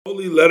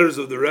Holy Letters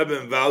of the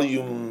Rebbe in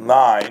Volume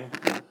 9.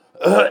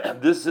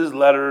 This is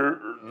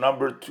letter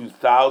number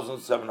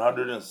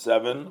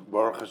 2707,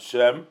 Baruch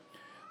Hashem,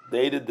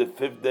 dated the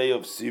 5th day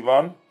of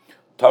Sivan,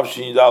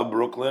 Tavshin Yidal,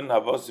 Brooklyn.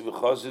 Havasi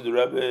V'chasi, the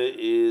Rebbe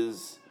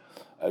is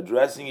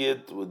addressing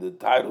it with the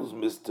titles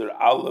Mr.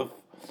 Aleph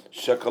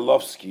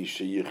Shekalovsky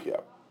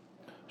Sheyichya.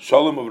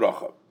 Shalom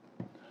Uvracha.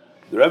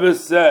 The Rebbe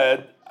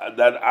said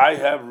that I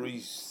have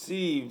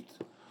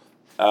received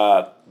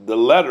the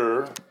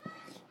letter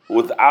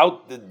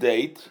without the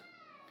date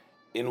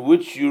in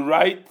which you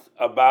write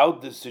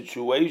about the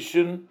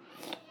situation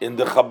in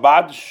the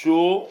Chabad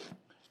Shul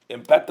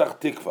in Petach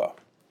Tikva.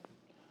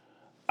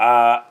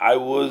 I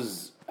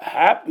was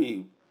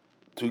happy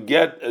to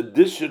get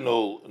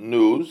additional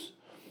news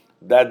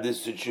that the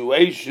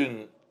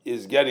situation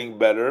is getting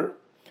better,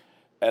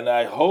 and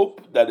I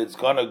hope that it's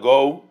going to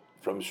go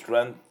from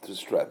strength to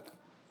strength.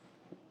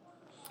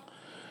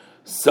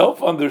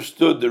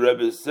 Self-understood, the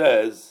Rebbe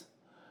says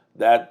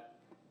that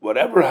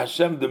whatever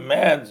Hashem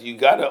demands, you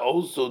got to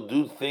also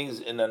do things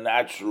in a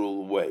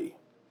natural way.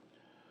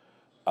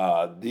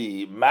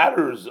 The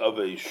matters of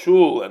a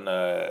shul and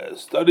a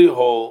study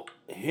hall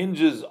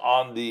hinges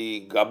on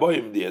the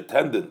gaboim, the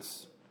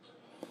attendance.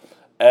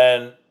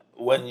 And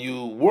when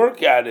you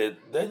work at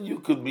it, then you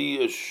could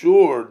be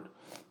assured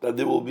that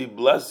there will be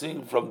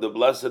blessing from the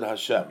blessed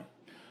Hashem,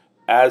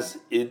 as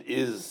it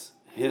is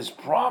His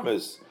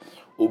promise.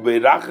 God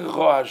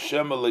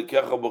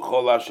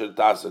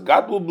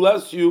will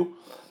bless you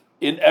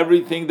in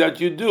everything that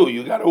you do.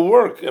 You got to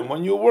work, and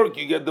when you work,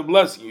 you get the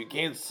blessing. You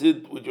can't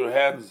sit with your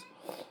hands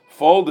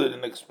folded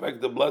and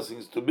expect the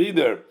blessings to be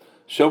there.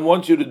 Hashem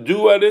wants you to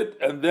do at it,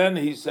 and then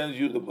He sends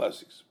you the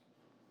blessings.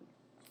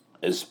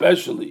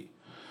 Especially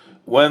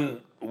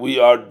when we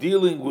are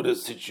dealing with a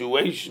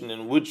situation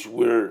in which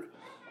we're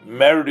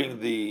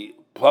meriting the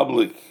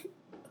public,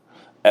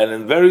 and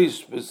in very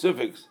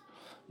specifics.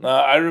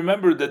 Now, I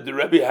remember that the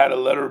Rebbe had a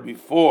letter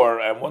before.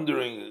 I'm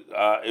wondering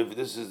if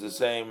this is the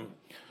same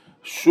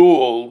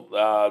shul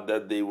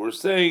that they were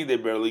saying they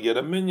barely get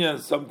a minyan,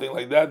 something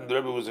like that, and the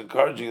Rebbe was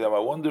encouraging them.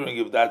 I'm wondering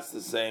if that's the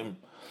same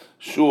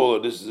shul or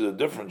this is a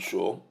different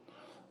shul.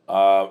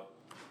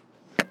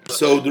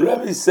 So the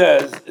Rebbe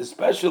says,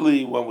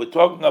 especially when we're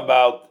talking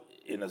about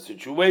in a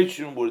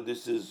situation where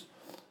this is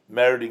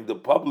meriting the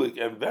public,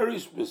 and very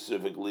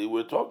specifically,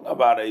 we're talking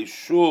about a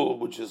shul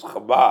which is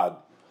Chabad,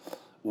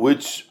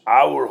 which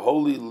our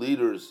holy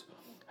leaders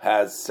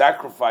has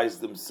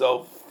sacrificed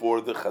themselves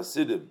for the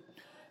Hasidim.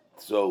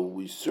 So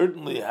we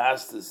certainly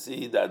has to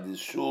see that the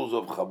shuls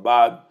of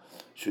Chabad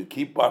should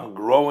keep on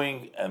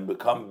growing and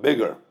become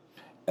bigger,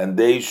 and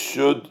they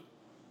should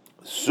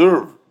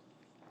serve,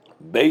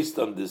 based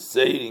on the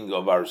saying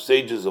of our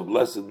sages of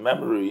blessed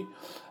memory,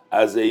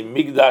 as a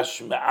migdash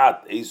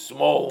me'at, a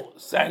small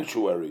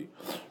sanctuary,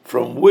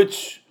 from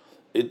which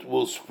it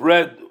will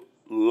spread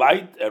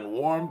light and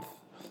warmth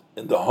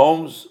in the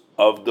homes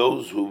of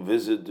those who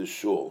visit the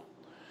shul.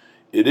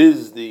 It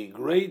is the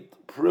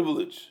great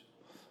privilege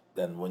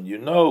that when you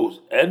know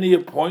any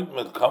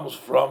appointment comes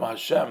from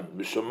Hashem,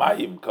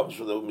 Mishamayim, comes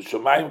from the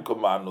Mishamayim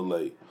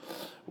Kamanulei,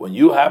 when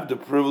you have the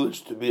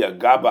privilege to be a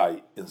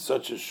gabbai in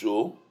such a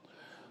shul,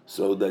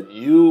 so that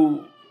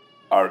you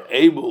are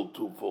able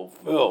to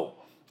fulfill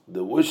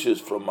the wishes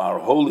from our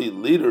holy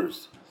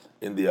leaders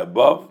in the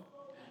above,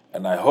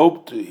 and I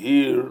hope to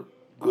hear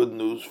good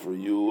news for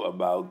you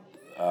about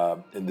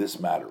in this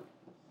matter.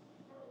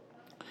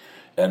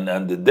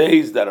 And the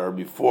days that are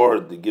before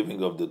the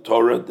giving of the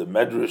Torah, the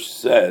Medrash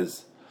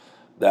says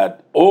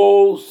that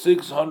all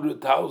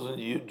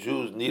 600,000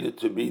 Jews needed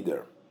to be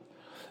there.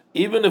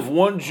 Even if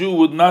one Jew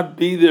would not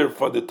be there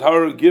for the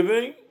Torah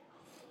giving,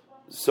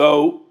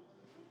 so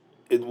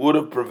it would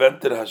have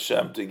prevented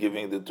Hashem to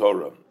giving the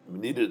Torah. We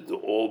needed to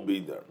all be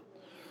there.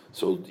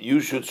 So you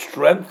should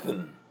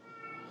strengthen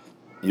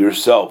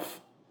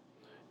yourself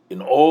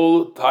in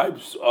all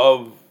types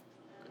of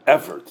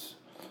efforts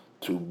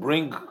to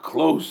bring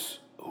close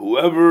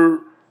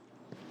whoever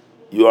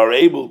you are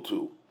able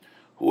to,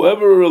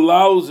 whoever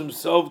allows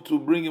himself to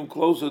bring him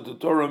closer to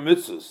Torah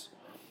mitzvahs.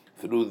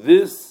 Through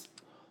this,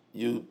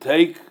 you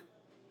take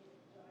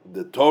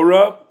the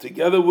Torah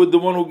together with the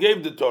one who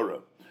gave the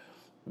Torah,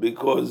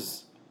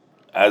 because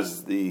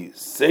as the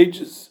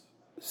sages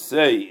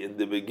say in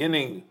the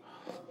beginning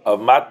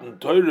of Matan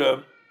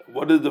Torah,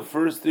 what is the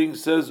first thing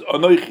says?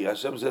 Anoichi.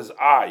 Hashem says,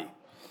 I.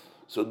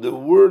 So the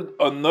word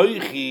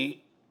Anoichi,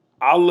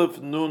 Aleph,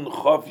 Nun,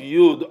 Chaf,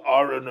 Yud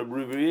are an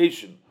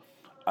abbreviation.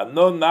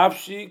 Ano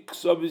nafshi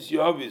ksavis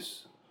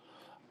yavis.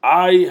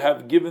 I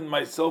have given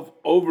myself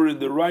over in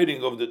the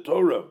writing of the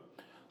Torah.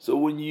 So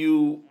when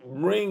you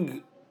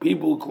bring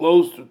people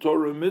close to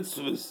Torah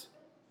mitzvahs,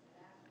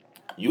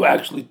 you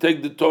actually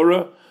take the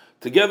Torah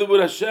together with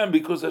Hashem,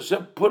 because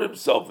Hashem put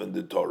Himself in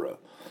the Torah.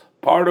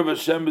 Part of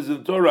Hashem is in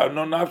the Torah.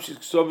 Ano nafshi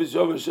ksavis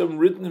yavis. Hashem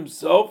written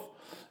Himself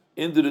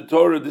into the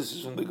Torah. This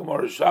is from the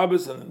Gemara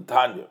Shabbos and in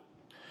Tanya.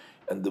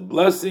 And the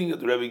blessing that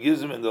the Rebbe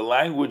gives him in the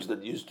language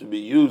that used to be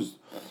used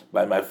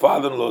by my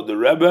father-in-law, the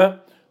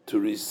Rebbe, to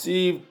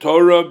receive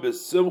Torah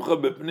besimcha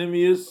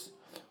bepnimius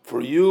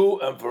for you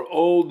and for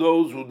all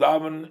those who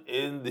daven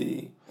in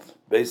the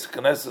Beis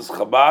Knesset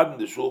Chabad, in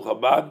the Shul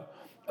Chabad.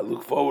 I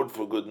look forward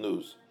for good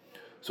news.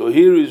 So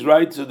here he's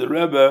right to the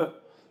Rebbe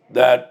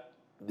that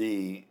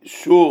the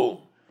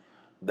Shul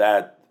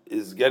that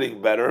is getting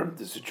better,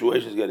 the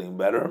situation is getting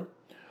better,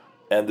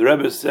 and the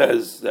Rebbe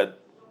says that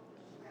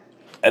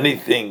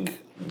anything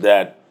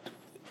that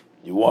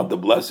you want the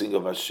blessing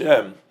of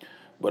Hashem,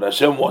 but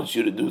Hashem wants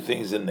you to do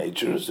things in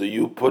nature, so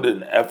you put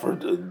in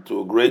effort to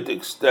a great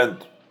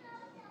extent.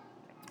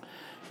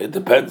 It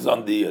depends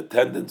on the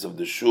attendance of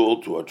the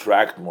shul to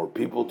attract more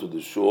people to the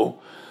shul,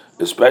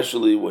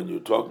 especially when you're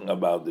talking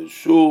about the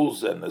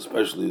shuls, and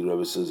especially the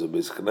Rebbe says of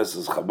Beis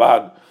Knesset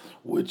Chabad,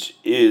 which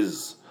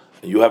is,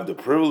 you have the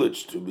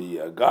privilege to be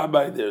a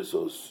gabbai there,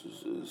 so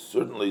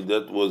certainly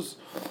that was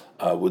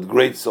with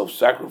great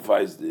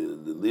self-sacrifice, the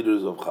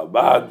leaders of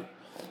Chabad.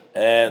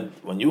 And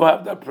when you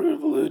have that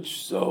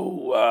privilege,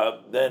 so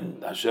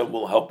then Hashem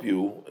will help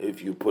you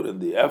if you put in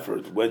the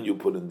effort, when you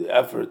put in the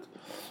effort.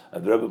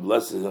 And the Rebbe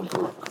blesses him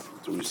to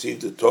receive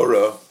the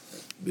Torah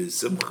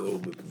b'simcha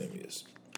u'b'pnimius.